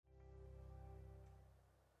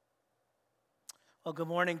Well, good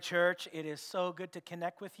morning, church. It is so good to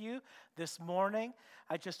connect with you this morning.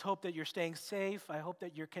 I just hope that you're staying safe. I hope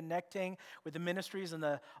that you're connecting with the ministries and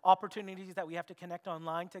the opportunities that we have to connect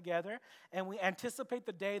online together. And we anticipate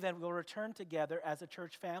the day that we'll return together as a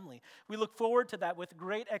church family. We look forward to that with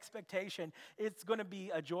great expectation. It's going to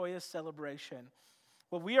be a joyous celebration.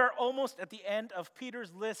 Well, we are almost at the end of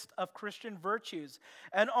Peter's list of Christian virtues.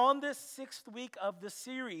 And on this 6th week of the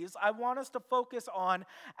series, I want us to focus on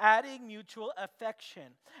adding mutual affection.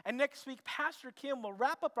 And next week, Pastor Kim will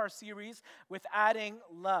wrap up our series with adding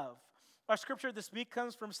love. Our scripture this week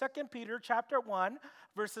comes from 2 Peter chapter 1,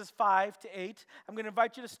 verses 5 to 8. I'm going to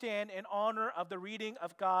invite you to stand in honor of the reading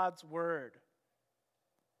of God's word.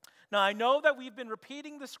 Now, I know that we've been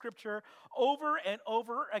repeating the scripture over and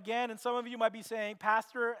over again, and some of you might be saying,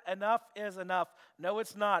 Pastor, enough is enough. No,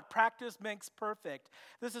 it's not. Practice makes perfect.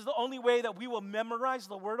 This is the only way that we will memorize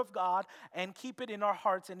the word of God and keep it in our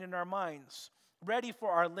hearts and in our minds, ready for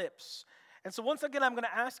our lips. And so once again, I'm going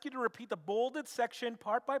to ask you to repeat the bolded section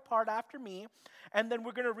part by part after me, and then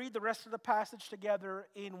we're going to read the rest of the passage together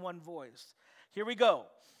in one voice. Here we go.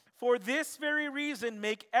 For this very reason,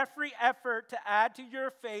 make every effort to add to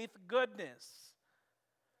your faith goodness.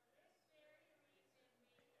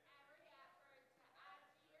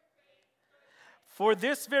 For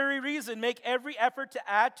this very reason, make every effort to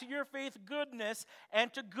add to your faith goodness,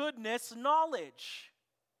 and to goodness, knowledge.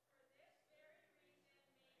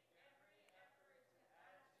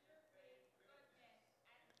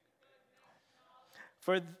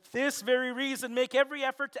 For this very reason, make every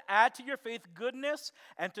effort to add to your faith goodness,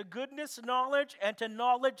 and to goodness, knowledge, and to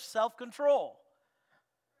knowledge, self-control.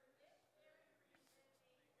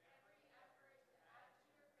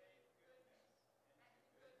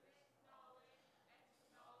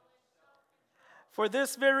 For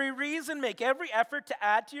this very reason, make every effort to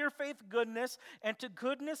add to your faith goodness, and to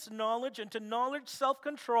goodness, knowledge, and to knowledge,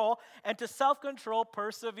 self-control, and to self-control,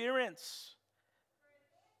 perseverance.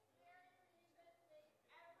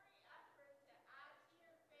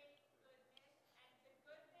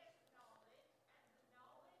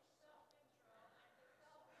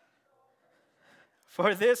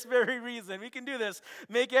 For this very reason, we can do this.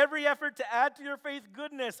 Make every effort to add to your faith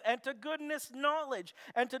goodness, and to goodness, knowledge,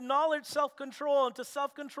 and to knowledge, self-control, and to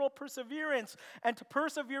self-control, perseverance, and to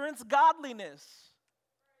perseverance, godliness.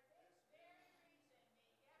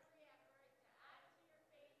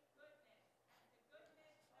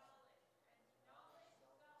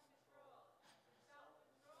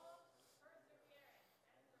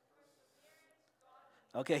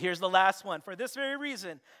 Okay, here's the last one. For this very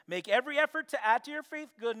reason, make every effort to add to your faith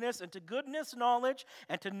goodness, and to goodness, knowledge,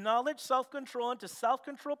 and to knowledge, self-control, and to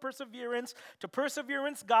self-control, perseverance, to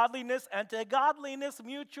perseverance, godliness, and to godliness,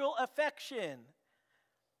 mutual affection.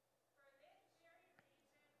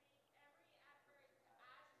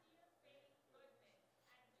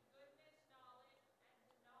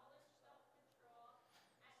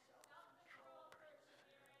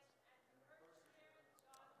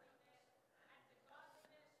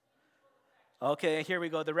 Okay, here we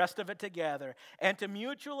go, the rest of it together. And to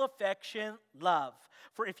mutual affection, love.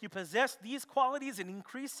 For if you possess these qualities in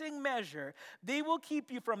increasing measure, they will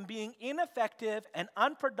keep you from being ineffective and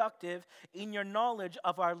unproductive in your knowledge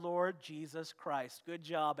of our Lord Jesus Christ. Good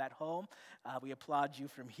job at home. We applaud you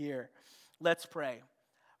from here. Let's pray.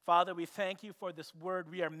 Father, we thank you for this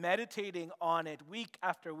word. We are meditating on it week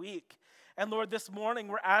after week. And Lord, this morning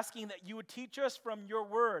we're asking that you would teach us from your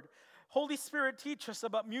word. Holy Spirit, teach us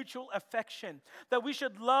about mutual affection, that we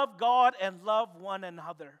should love God and love one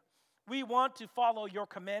another. We want to follow your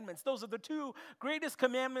commandments. Those are the two greatest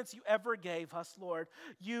commandments you ever gave us, Lord.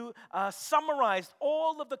 You summarized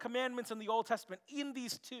all of the commandments in the Old Testament in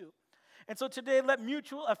these two. And so today, let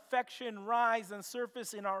mutual affection rise and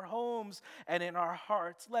surface in our homes and in our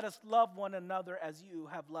hearts. Let us love one another as you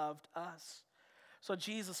have loved us. So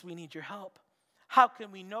Jesus, we need your help. How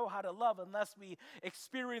can we know how to love unless we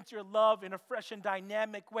experience your love in a fresh and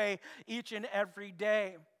dynamic way each and every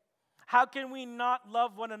day? How can we not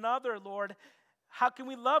love one another, Lord? How can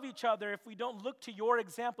we love each other if we don't look to your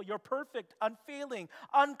example, your perfect, unfailing,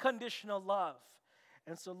 unconditional love?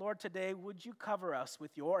 And so, Lord, today, would you cover us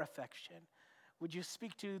with your affection? Would you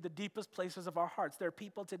speak to the deepest places of our hearts? There are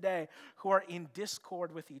people today who are in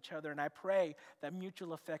discord with each other, and I pray that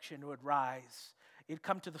mutual affection would rise. It'd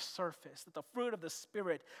come to the surface, that the fruit of the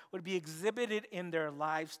Spirit would be exhibited in their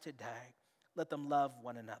lives today. Let them love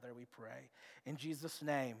one another, we pray. In Jesus'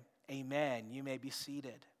 name, amen. You may be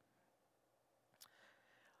seated.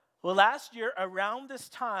 Well, last year, around this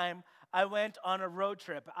time, I went on a road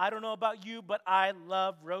trip. I don't know about you, but I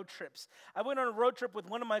love road trips. I went on a road trip with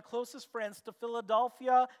one of my closest friends to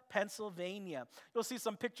Philadelphia, Pennsylvania. You'll see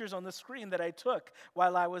some pictures on the screen that I took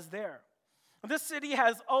while I was there. This city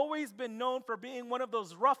has always been known for being one of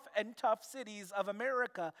those rough and tough cities of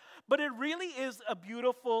America, but it really is a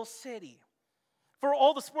beautiful city. For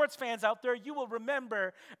all the sports fans out there, you will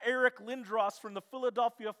remember Eric Lindros from the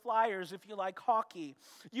Philadelphia Flyers if you like hockey.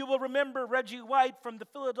 You will remember Reggie White from the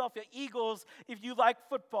Philadelphia Eagles if you like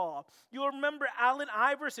football. You'll remember Allen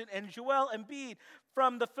Iverson and Joel Embiid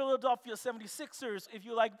from the Philadelphia 76ers if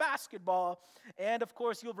you like basketball. And of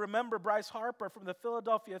course, you'll remember Bryce Harper from the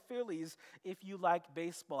Philadelphia Phillies if you like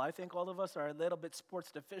baseball. I think all of us are a little bit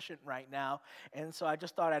sports deficient right now, and so I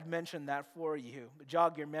just thought I'd mention that for you,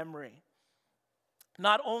 jog your memory.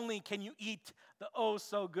 Not only can you eat the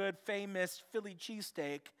oh-so-good, famous Philly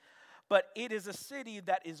cheesesteak, but it is a city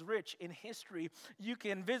that is rich in history. You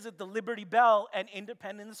can visit the Liberty Bell and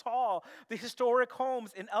Independence Hall, the historic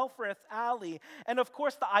homes in Elfreth Alley, and of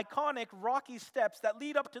course the iconic rocky steps that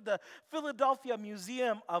lead up to the Philadelphia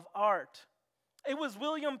Museum of Art. It was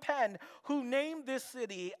William Penn who named this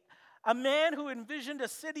city, a man who envisioned a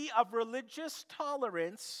city of religious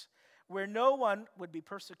tolerance where no one would be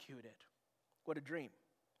persecuted. What a dream.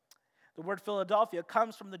 The word Philadelphia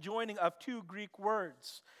comes from the joining of two Greek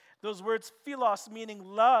words. Those words, philos, meaning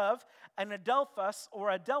love, and adelphos,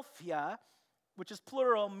 or adelphia, which is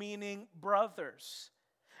plural, meaning brothers.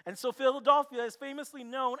 And so Philadelphia is famously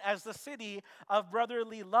known as the city of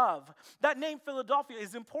brotherly love. That name Philadelphia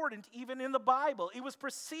is important even in the Bible. It was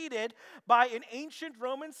preceded by an ancient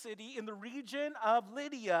Roman city in the region of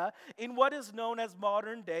Lydia in what is known as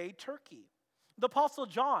modern-day Turkey. The Apostle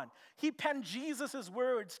John, he penned Jesus'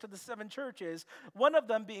 words to the 7 churches, one of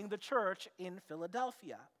them being the church in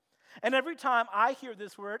Philadelphia. And every time I hear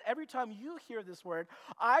this word, every time you hear this word,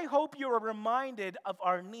 I hope you are reminded of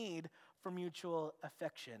our need for mutual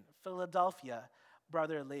affection. Philadelphia,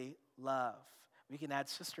 brotherly love. We can add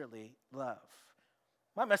sisterly love.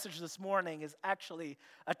 My message this morning is actually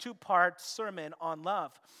a 2-part sermon on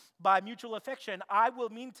love. By mutual affection, I will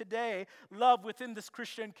mean today love within this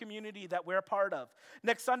Christian community that we're a part of.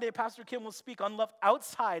 Next Sunday, Pastor Kim will speak on love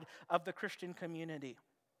outside of the Christian community.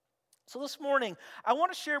 So this morning, I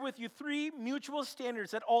want to share with you 3 mutual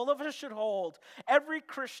standards that all of us should hold, every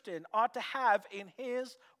Christian ought to have in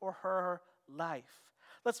his or her life.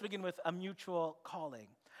 Let's begin with a mutual calling.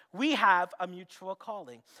 We have a mutual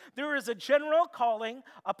calling. There is a general calling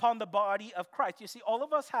upon the body of Christ. You see, all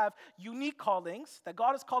of us have unique callings that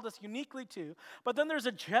God has called us uniquely to, but then there's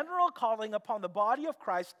a general calling upon the body of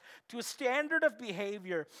Christ to a standard of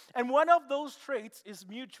behavior, and one of those traits is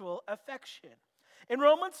mutual affection. In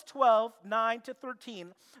Romans 12,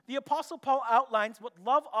 9-13, the Apostle Paul outlines what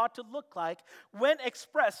love ought to look like when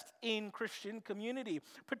expressed in Christian community,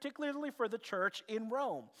 particularly for the church in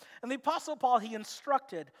Rome. And the Apostle Paul, he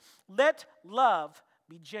instructed, let love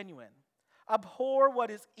be genuine. Abhor what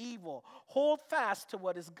is evil. Hold fast to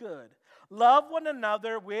what is good. Love one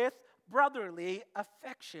another with brotherly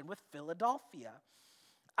affection, with Philadelphia.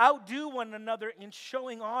 Outdo one another in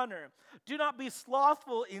showing honor. Do not be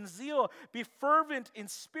slothful in zeal. Be fervent in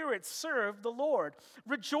spirit. Serve the Lord.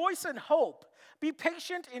 Rejoice in hope. Be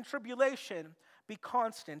patient in tribulation. Be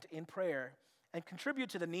constant in prayer. And contribute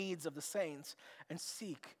to the needs of the saints and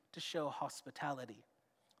seek to show hospitality.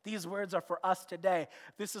 These words are for us today.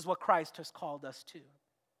 This is what Christ has called us to.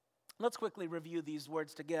 Let's quickly review these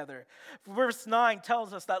words together. Verse 9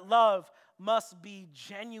 tells us that love must be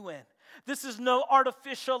genuine. This is no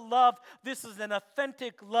artificial love. This is an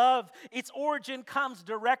authentic love. Its origin comes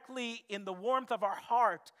directly in the warmth of our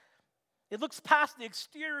heart. It looks past the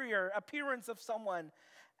exterior appearance of someone,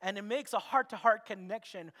 and it makes a heart-to-heart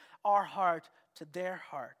connection, our heart to their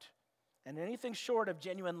heart. And anything short of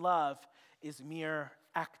genuine love is mere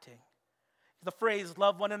acting. The phrase,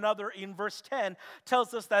 love one another, in verse 10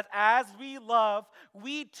 tells us that as we love,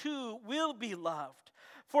 we too will be loved.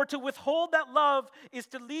 For to withhold that love is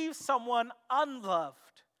to leave someone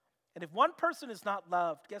unloved. And if one person is not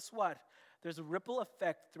loved, guess what? There's a ripple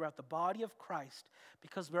effect throughout the body of Christ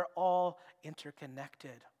because we're all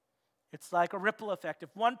interconnected. It's like a ripple effect.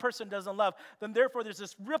 If one person doesn't love, then therefore there's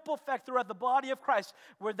this ripple effect throughout the body of Christ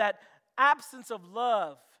where that absence of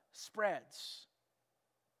love spreads.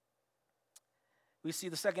 We see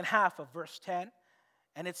the second half of verse 10,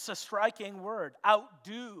 and it's a striking word,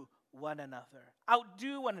 outdo one another.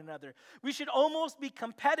 Outdo one another. We should almost be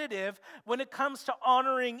competitive when it comes to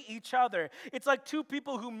honoring each other. It's like 2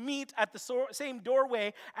 people who meet at the same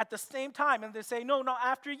doorway at the same time, and they say, no,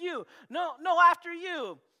 after you. No, after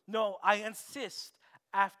you. No, I insist,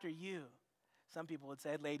 after you. Some people would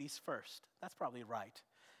say ladies first. That's probably right.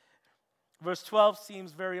 Verse 12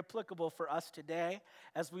 seems very applicable for us today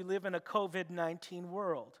as we live in a COVID-19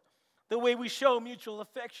 world. The way we show mutual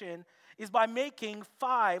affection is by making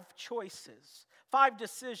 5 choices, 5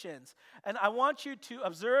 decisions. And I want you to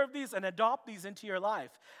observe these and adopt these into your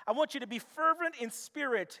life. I want you to be fervent in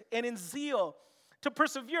spirit and in zeal, to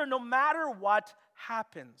persevere no matter what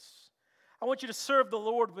happens. I want you to serve the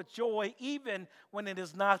Lord with joy even when it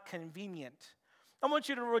is not convenient. I want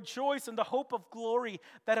you to rejoice in the hope of glory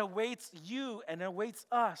that awaits you and awaits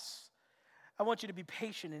us. I want you to be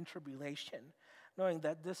patient in tribulation, knowing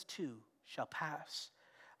that this too shall pass.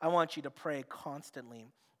 I want you to pray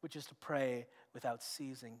constantly, which is to pray without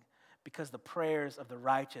ceasing, because the prayers of the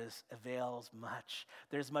righteous avails much.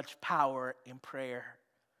 There's much power in prayer.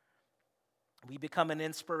 We become an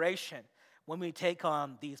inspiration when we take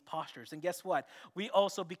on these postures. And guess what? We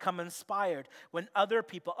also become inspired when other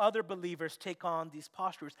people, other believers take on these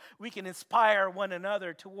postures. We can inspire one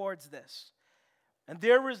another towards this. And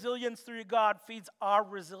their resilience through God feeds our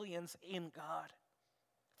resilience in God.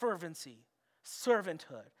 Fervency,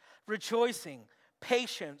 servanthood, rejoicing,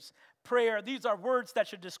 patience, prayer. These are words that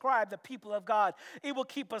should describe the people of God. It will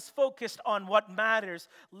keep us focused on what matters,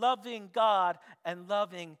 loving God and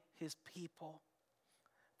loving His people.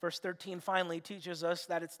 Verse 13 finally teaches us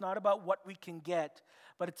that it's not about what we can get,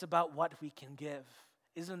 but it's about what we can give.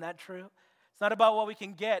 Isn't that true? It's not about what we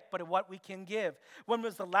can get, but what we can give. When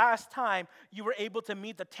was the last time you were able to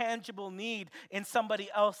meet the tangible need in somebody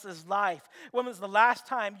else's life? When was the last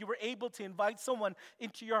time you were able to invite someone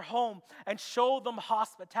into your home and show them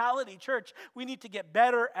hospitality? Church, we need to get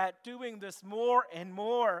better at doing this more and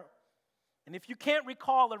more. And if you can't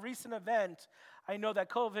recall a recent event, I know that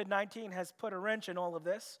COVID-19 has put a wrench in all of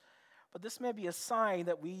this, but this may be a sign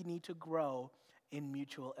that we need to grow in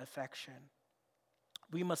mutual affection.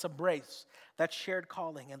 We must embrace that shared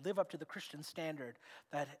calling and live up to the Christian standard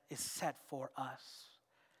that is set for us.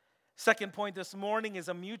 Second point this morning is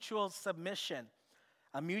a mutual submission.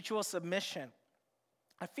 A mutual submission.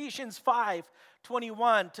 Ephesians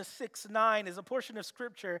 5:21-6:9 is a portion of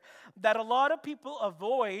Scripture that a lot of people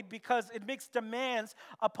avoid because it makes demands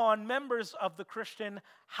upon members of the Christian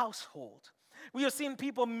household. We have seen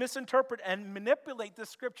people misinterpret and manipulate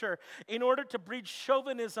this Scripture in order to breed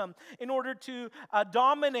chauvinism, in order to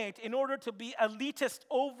dominate, in order to be elitist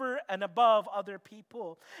over and above other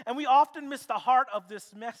people. And we often miss the heart of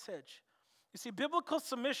this message. You see, biblical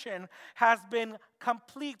submission has been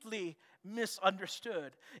completely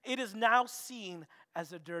misunderstood. It is now seen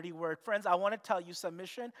as a dirty word. Friends, I want to tell you,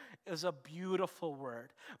 submission is a beautiful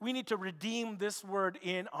word. We need to redeem this word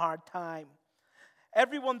in our time.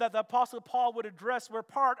 Everyone that the Apostle Paul would address were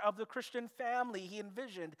part of the Christian family he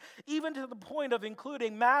envisioned, even to the point of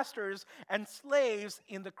including masters and slaves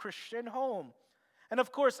in the Christian home. And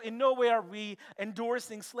of course, in no way are we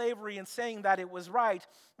endorsing slavery and saying that it was right.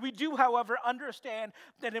 We do, however, understand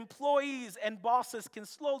that employees and bosses can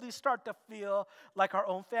slowly start to feel like our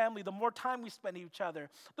own family. The more time we spend with each other,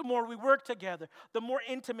 the more we work together, the more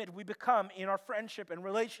intimate we become in our friendship and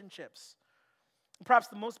relationships. And perhaps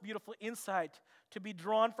the most beautiful insight to be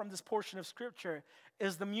drawn from this portion of Scripture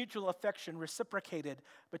is the mutual affection reciprocated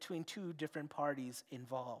between 2 different parties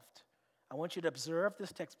involved. I want you to observe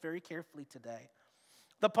this text very carefully today.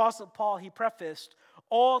 The Apostle Paul, he prefaced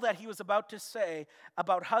all that he was about to say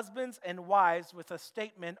about husbands and wives with a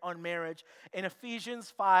statement on marriage in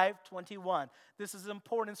Ephesians 5:21. This is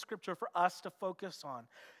important Scripture for us to focus on.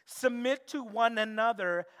 Submit to one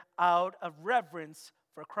another out of reverence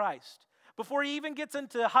for Christ. Before he even gets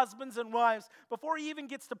into husbands and wives, before he even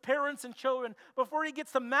gets to parents and children, before he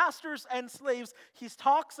gets to masters and slaves, he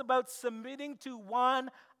talks about submitting to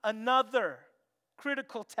one another.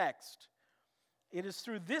 Critical text. It is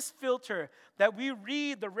through this filter that we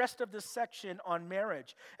read the rest of this section on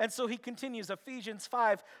marriage. And so he continues, Ephesians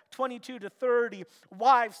 5:22-30.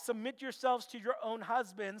 Wives, submit yourselves to your own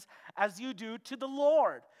husbands as you do to the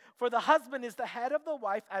Lord. For the husband is the head of the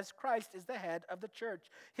wife as Christ is the head of the church,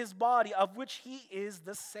 his body, of which he is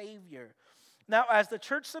the Savior. Now, as the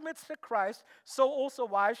church submits to Christ, so also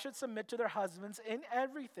wives should submit to their husbands in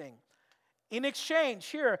everything. In exchange,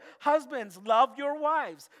 here, husbands, love your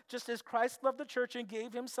wives, just as Christ loved the church and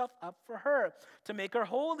gave himself up for her, to make her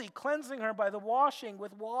holy, cleansing her by the washing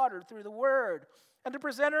with water through the word, and to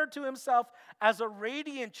present her to himself as a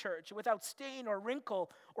radiant church, without stain or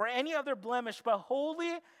wrinkle or any other blemish, but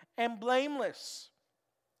holy and blameless.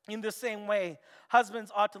 In the same way,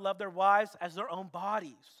 husbands ought to love their wives as their own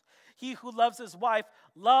bodies. He who loves his wife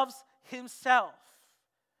loves himself.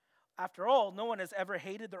 After all, no one has ever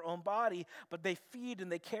hated their own body, but they feed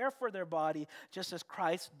and they care for their body just as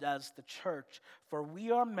Christ does the church, for we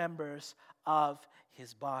are members of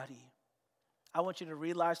his body. I want you to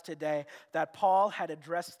realize today that Paul had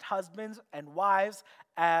addressed husbands and wives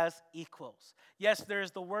as equals. Yes, there's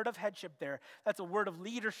the word of headship there. That's a word of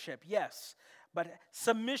leadership, yes. But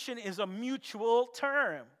submission is a mutual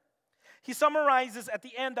term. He summarizes at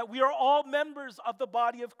the end that we are all members of the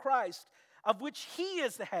body of Christ, of which he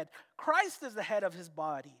is the head. Christ is the head of his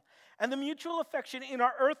body. And the mutual affection in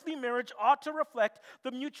our earthly marriage ought to reflect the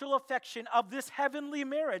mutual affection of this heavenly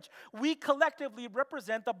marriage. We collectively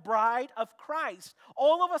represent the bride of Christ.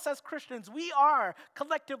 All of us as Christians, we are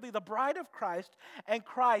collectively the bride of Christ, and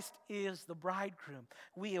Christ is the bridegroom.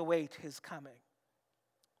 We await his coming.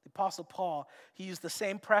 The Apostle Paul, he used the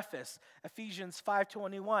same preface, Ephesians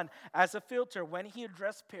 5:21, as a filter when he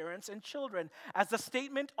addressed parents and children, as a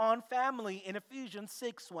statement on family in Ephesians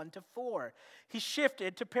 6:1-4. He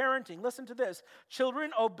shifted to parenting. Listen to this.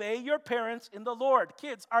 Children, obey your parents in the Lord.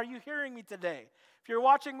 Kids, are you hearing me today? If you're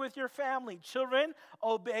watching with your family, children,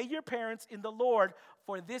 obey your parents in the Lord,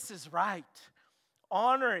 for this is right.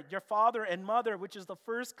 Honor your father and mother, which is the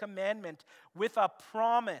first commandment, with a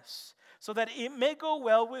promise, so that it may go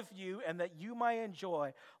well with you and that you might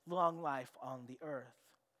enjoy long life on the earth.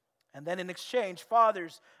 And then in exchange,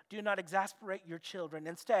 fathers, do not exasperate your children.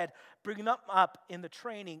 Instead, bring them up in the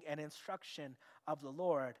training and instruction of the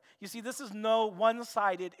Lord. You see, this is no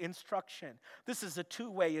one-sided instruction. This is a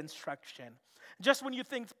two-way instruction. Just when you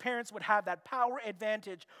think parents would have that power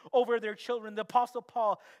advantage over their children, the Apostle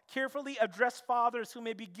Paul carefully addressed fathers who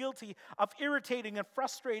may be guilty of irritating and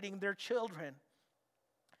frustrating their children.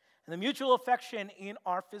 And the mutual affection in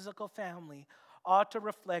our physical family ought to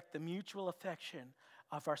reflect the mutual affection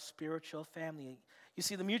of our spiritual family. You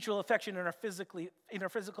see, the mutual affection in our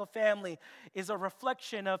physical family is a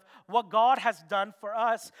reflection of what God has done for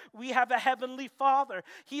us. We have a heavenly Father.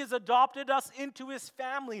 He has adopted us into his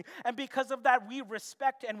family, and because of that, we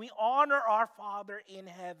respect and we honor our Father in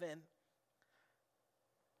heaven.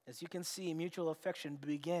 As you can see, mutual affection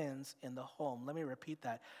begins in the home. Let me repeat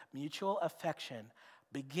that. Mutual affection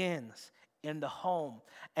begins in the home,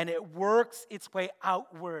 and it works its way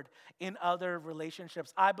outward in other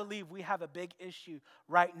relationships. I believe we have a big issue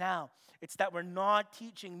right now. It's that we're not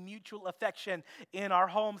teaching mutual affection in our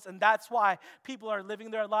homes, and that's why people are living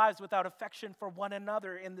their lives without affection for one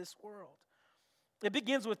another in this world. It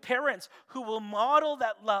begins with parents who will model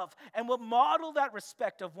that love and will model that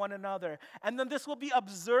respect of one another. And then this will be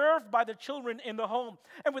observed by the children in the home.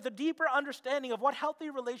 And with a deeper understanding of what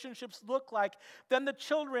healthy relationships look like, then the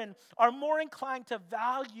children are more inclined to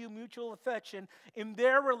value mutual affection in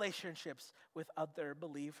their relationships with other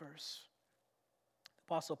believers.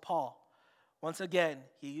 Apostle Paul, once again,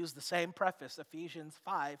 he used the same preface, Ephesians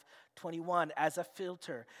 5:21, as a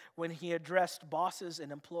filter when he addressed bosses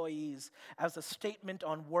and employees, as a statement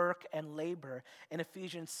on work and labor in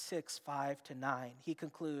Ephesians 6:5-9. He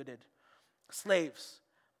concluded, slaves,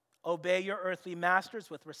 obey your earthly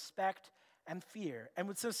masters with respect and fear and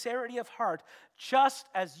with sincerity of heart, just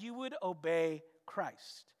as you would obey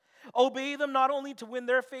Christ. Obey them not only to win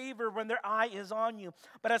their favor when their eye is on you,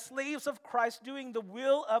 but as slaves of Christ, doing the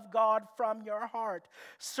will of God from your heart.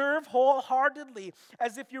 Serve wholeheartedly,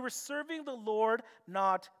 as if you were serving the Lord,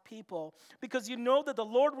 not people, because you know that the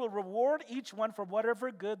Lord will reward each one for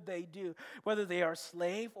whatever good they do, whether they are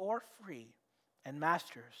slave or free. And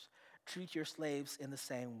masters, treat your slaves in the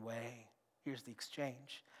same way. Here's the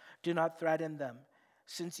exchange. Do not threaten them,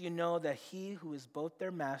 since you know that he who is both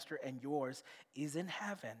their master and yours is in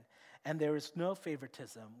heaven, and there is no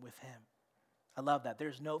favoritism with him. I love that.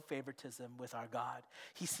 There's no favoritism with our God.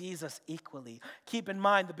 He sees us equally. Keep in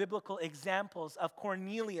mind the biblical examples of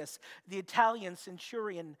Cornelius, the Italian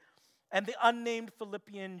centurion, and the unnamed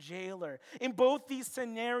Philippian jailer. In both these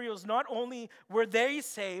scenarios, not only were they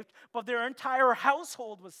saved, but their entire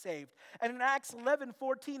household was saved. And in Acts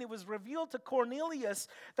 11:14, it was revealed to Cornelius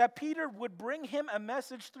that Peter would bring him a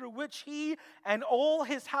message through which he and all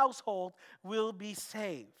his household will be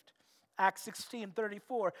saved. Acts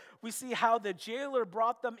 16:34, we see how the jailer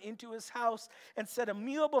brought them into his house and set a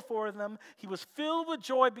meal before them. He was filled with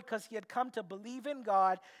joy because he had come to believe in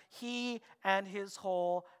God, he and his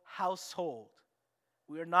whole household.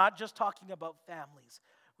 We are not just talking about families.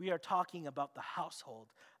 We are talking about the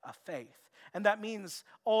household of faith. And that means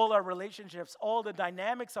all our relationships, all the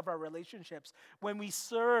dynamics of our relationships. When we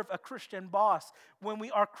serve a Christian boss, when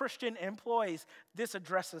we are Christian employees, this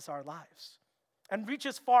addresses our lives and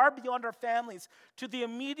reaches far beyond our families to the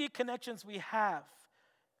immediate connections we have.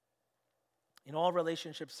 In all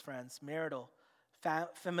relationships, friends, marital,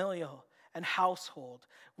 familial, and household,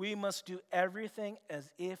 we must do everything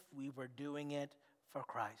as if we were doing it for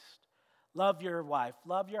Christ. Love your wife,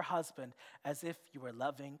 love your husband as if you were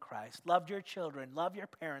loving Christ. Love your children, love your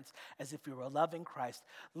parents as if you were loving Christ.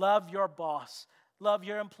 Love your boss, love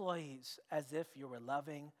your employees as if you were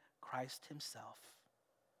loving Christ himself.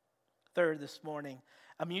 Third, this morning,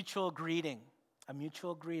 a mutual greeting. A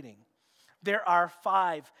mutual greeting. There are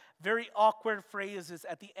 5 very awkward phrases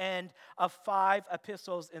at the end of 5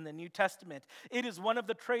 epistles in the New Testament. It is one of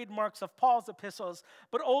the trademarks of Paul's epistles,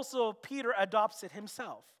 but also Peter adopts it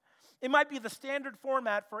himself. It might be the standard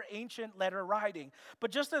format for ancient letter writing, but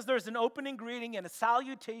just as there's an opening greeting and a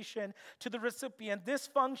salutation to the recipient, this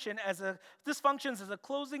functions as a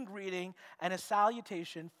closing greeting and a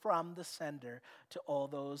salutation from the sender to all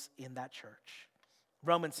those in that church.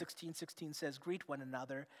 Romans 16:16 says, "Greet one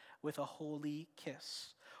another with a holy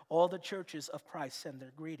kiss." All the churches of Christ send their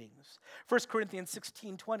greetings. 1 Corinthians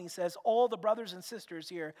 16:20 says, "All the brothers and sisters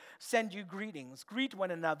here send you greetings. Greet one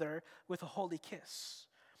another with a holy kiss."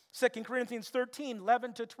 2 Corinthians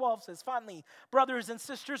 13:11-12 says, "Finally, brothers and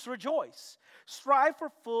sisters, rejoice. Strive for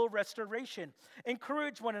full restoration.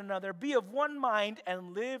 Encourage one another. Be of one mind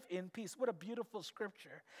and live in peace." What a beautiful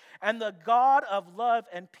scripture. "And the God of love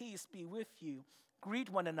and peace be with you. Greet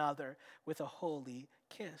one another with a holy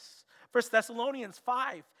kiss." 1 Thessalonians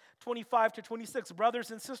 5:25-26,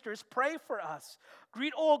 "Brothers and sisters, pray for us.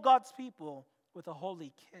 Greet all God's people with a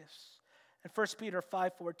holy kiss." And 1 Peter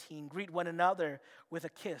 5:14, "Greet one another with a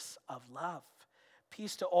kiss of love.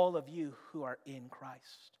 Peace to all of you who are in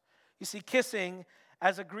Christ." You see, kissing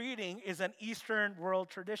as a greeting is an Eastern world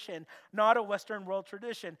tradition, not a Western world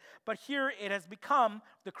tradition. But here it has become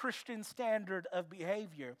the Christian standard of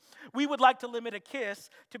behavior. We would like to limit a kiss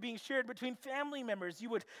to being shared between family members. You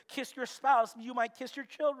would kiss your spouse. You might kiss your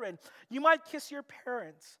children. You might kiss your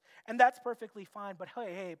parents. And that's perfectly fine. But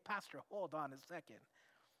hey, Pastor, hold on a second.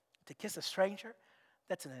 To kiss a stranger,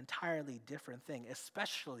 that's an entirely different thing,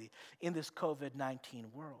 especially in this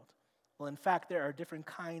COVID-19 world. Well, in fact, there are different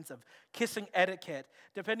kinds of kissing etiquette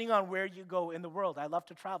depending on where you go in the world. I love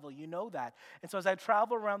to travel, you know that. And so as I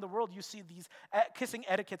travel around the world, you see these kissing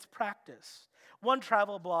etiquettes practiced. One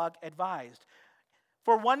travel blog advised,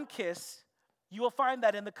 for one kiss, you will find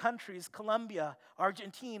that in the countries Colombia,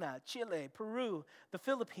 Argentina, Chile, Peru, the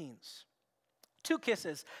Philippines. 2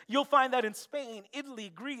 kisses, you'll find that in Spain, Italy,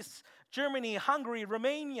 Greece, Germany, Hungary,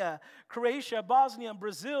 Romania, Croatia, Bosnia, and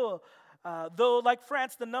Brazil. Though, like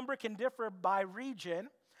France, the number can differ by region,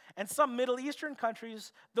 and some Middle Eastern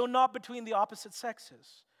countries, though not between the opposite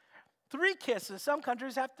sexes. 3 kisses, some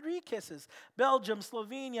countries have 3 kisses. Belgium,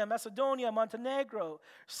 Slovenia, Macedonia, Montenegro,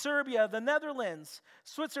 Serbia, the Netherlands,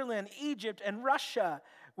 Switzerland, Egypt, and Russia,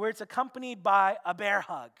 where it's accompanied by a bear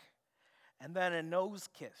hug. And then a nose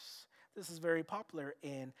kiss. This is very popular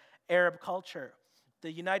in Arab culture.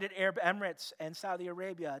 The United Arab Emirates and Saudi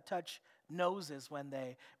Arabia touch noses when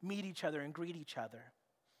they meet each other and greet each other.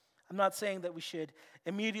 I'm not saying that we should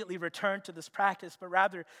immediately return to this practice, but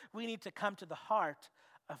rather we need to come to the heart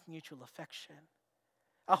of mutual affection.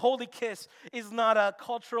 A holy kiss is not a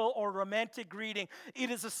cultural or romantic greeting. It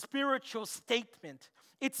is a spiritual statement.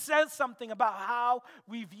 It says something about how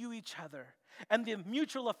we view each other and the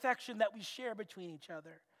mutual affection that we share between each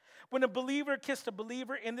other. When a believer kissed a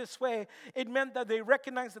believer in this way, it meant that they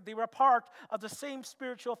recognized that they were part of the same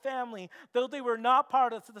spiritual family, though they were not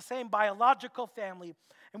part of the same biological family.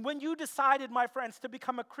 And when you decided, my friends, to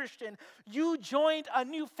become a Christian, you joined a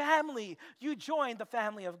new family. You joined the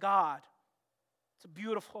family of God. It's a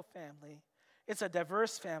beautiful family. It's a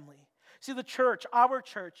diverse family. See, the church, our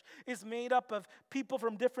church, is made up of people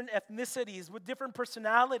from different ethnicities, with different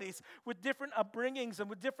personalities, with different upbringings, and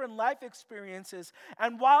with different life experiences.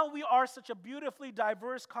 And while we are such a beautifully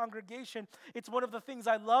diverse congregation, it's one of the things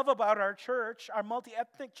I love about our church, our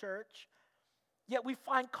multi-ethnic church, yet we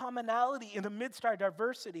find commonality in the midst of our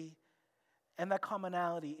diversity, and that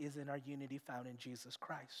commonality is in our unity found in Jesus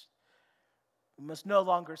Christ. We must no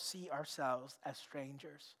longer see ourselves as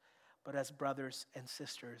strangers, but as brothers and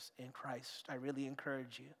sisters in Christ. I really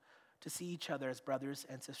encourage you to see each other as brothers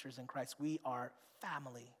and sisters in Christ. We are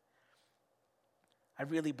family. I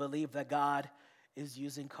really believe that God is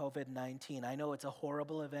using COVID-19. I know it's a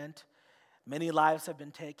horrible event. Many lives have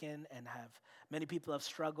been taken and many people have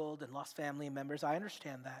struggled and lost family members. I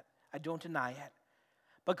understand that. I don't deny it.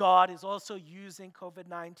 But God is also using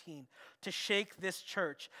COVID-19 to shake this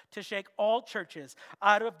church, to shake all churches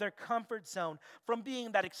out of their comfort zone, from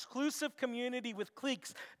being that exclusive community with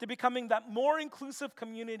cliques to becoming that more inclusive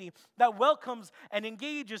community that welcomes and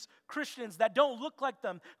engages Christians that don't look like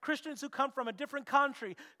them, Christians who come from a different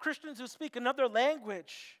country, Christians who speak another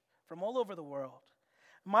language from all over the world.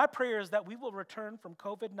 My prayer is that we will return from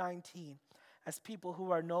COVID-19 as people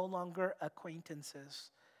who are no longer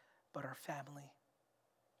acquaintances, but are family.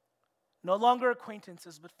 No longer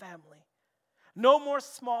acquaintances, but family. No more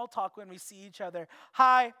small talk when we see each other.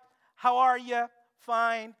 Hi, how are you?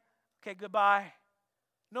 Fine. Okay, goodbye.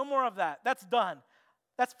 No more of that. That's done.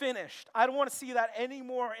 That's finished. I don't want to see that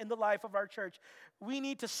anymore in the life of our church. We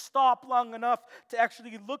need to stop long enough to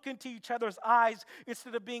actually look into each other's eyes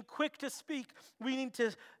instead of being quick to speak. We need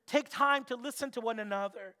to take time to listen to one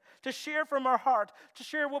another, to share from our heart, to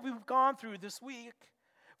share what we've gone through this week.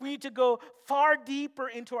 We need to go far deeper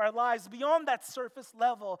into our lives, beyond that surface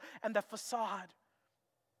level and the facade.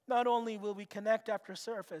 Not only will we connect after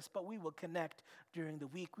surface, but we will connect during the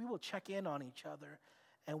week. We will check in on each other,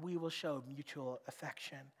 and we will show mutual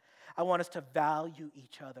affection. I want us to value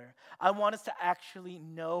each other. I want us to actually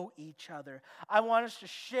know each other. I want us to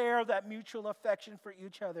share that mutual affection for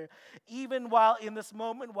each other. Even while in this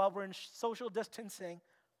moment, while we're in social distancing,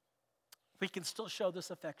 we can still show this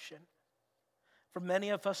affection. For many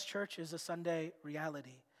of us, church is a Sunday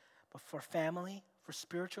reality. But for family, for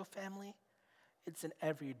spiritual family, it's an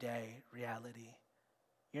everyday reality.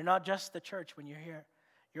 You're not just the church when you're here.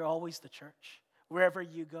 You're always the church. Wherever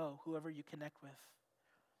you go, whoever you connect with,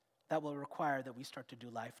 that will require that we start to do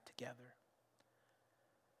life together.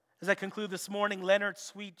 As I conclude this morning, Leonard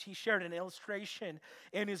Sweet, he shared an illustration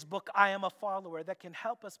in his book, I Am a Follower, that can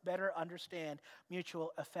help us better understand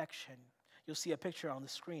mutual affection. You'll see a picture on the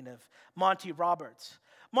screen of Monty Roberts.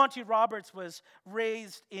 Monty Roberts was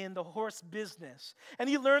raised in the horse business, and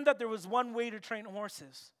he learned that there was one way to train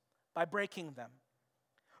horses, by breaking them.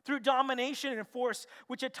 Through domination and force,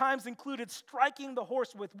 which at times included striking the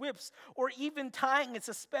horse with whips or even tying and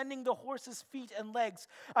suspending the horse's feet and legs,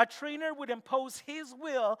 a trainer would impose his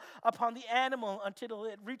will upon the animal until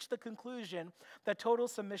it reached the conclusion that total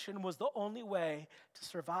submission was the only way to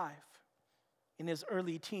survive. In his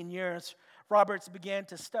early teen years, Roberts began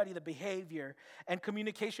to study the behavior and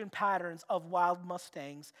communication patterns of wild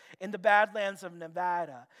Mustangs in the Badlands of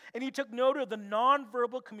Nevada, and he took note of the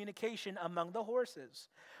nonverbal communication among the horses.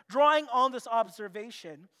 Drawing on this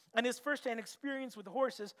observation and his firsthand experience with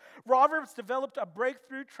horses, Roberts developed a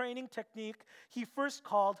breakthrough training technique he first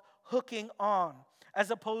called hooking on, as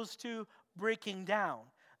opposed to breaking down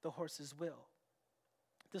the horse's will.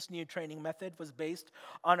 This new training method was based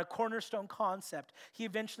on a cornerstone concept he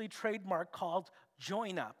eventually trademarked called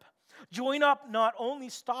join up. Join up not only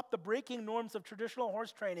stopped the breaking norms of traditional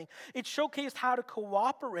horse training, it showcased how to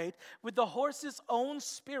cooperate with the horse's own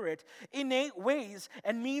spirit, innate ways,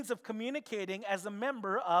 and means of communicating as a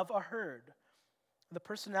member of a herd. The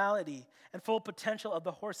personality and full potential of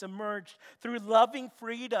the horse emerged through loving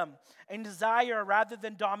freedom and desire rather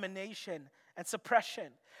than domination and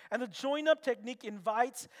suppression. And the join-up technique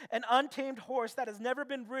invites an untamed horse that has never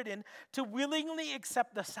been ridden to willingly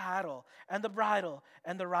accept the saddle and the bridle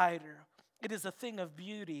and the rider. It is a thing of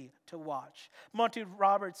beauty to watch. Monty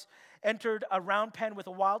Roberts entered a round pen with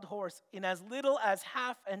a wild horse. In as little as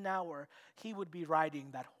half an hour, he would be riding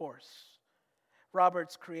that horse.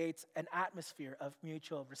 Roberts creates an atmosphere of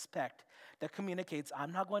mutual respect that communicates,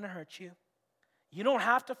 I'm not going to hurt you. You don't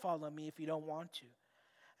have to follow me if you don't want to.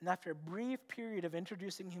 And after a brief period of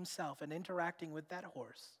introducing himself and interacting with that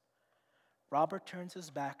horse, Robert turns his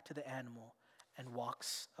back to the animal and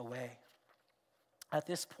walks away. At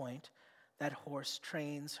this point, that horse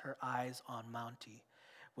trains her eyes on Monty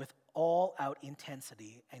with all-out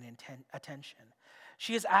intensity and attention.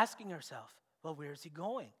 She is asking herself, well, where's he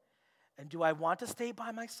going? And do I want to stay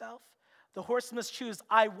by myself? The horse must choose,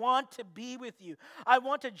 I want to be with you. I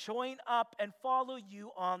want to join up and follow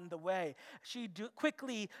you on the way. She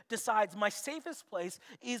quickly decides, my safest place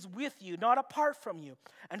is with you, not apart from you.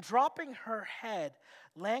 And dropping her head,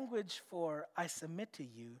 language for I submit to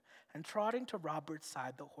you, and trotting to Robert's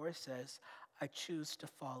side, the horse says, I choose to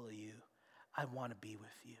follow you. I want to be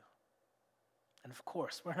with you. And of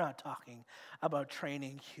course, we're not talking about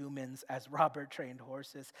training humans as Robert trained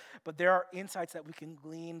horses, but there are insights that we can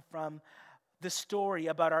glean from the story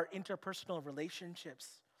about our interpersonal relationships.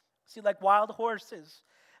 See, like wild horses,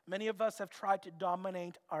 many of us have tried to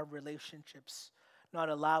dominate our relationships, not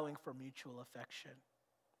allowing for mutual affection.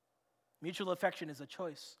 Mutual affection is a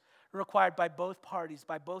choice required by both parties,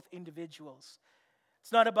 by both individuals.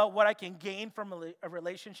 It's not about what I can gain from a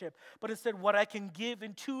relationship, but instead what I can give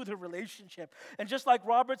into the relationship. And just like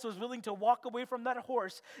Roberts was willing to walk away from that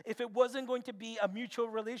horse if it wasn't going to be a mutual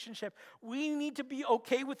relationship, we need to be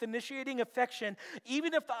okay with initiating affection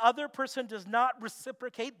even if the other person does not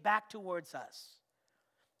reciprocate back towards us.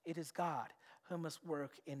 It is God who must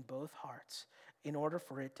work in both hearts in order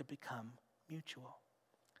for it to become mutual.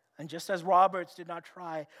 And just as Roberts did not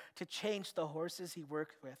try to change the horses he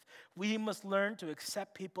worked with, we must learn to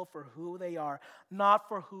accept people for who they are, not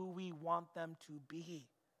for who we want them to be.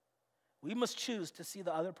 We must choose to see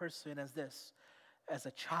the other person as this, as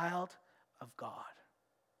a child of God.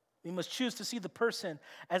 We must choose to see the person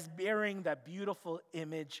as bearing that beautiful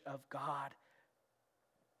image of God.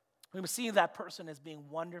 We must see that person as being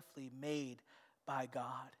wonderfully made by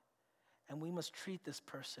God. And we must treat this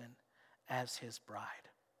person as his bride.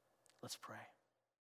 Let's pray.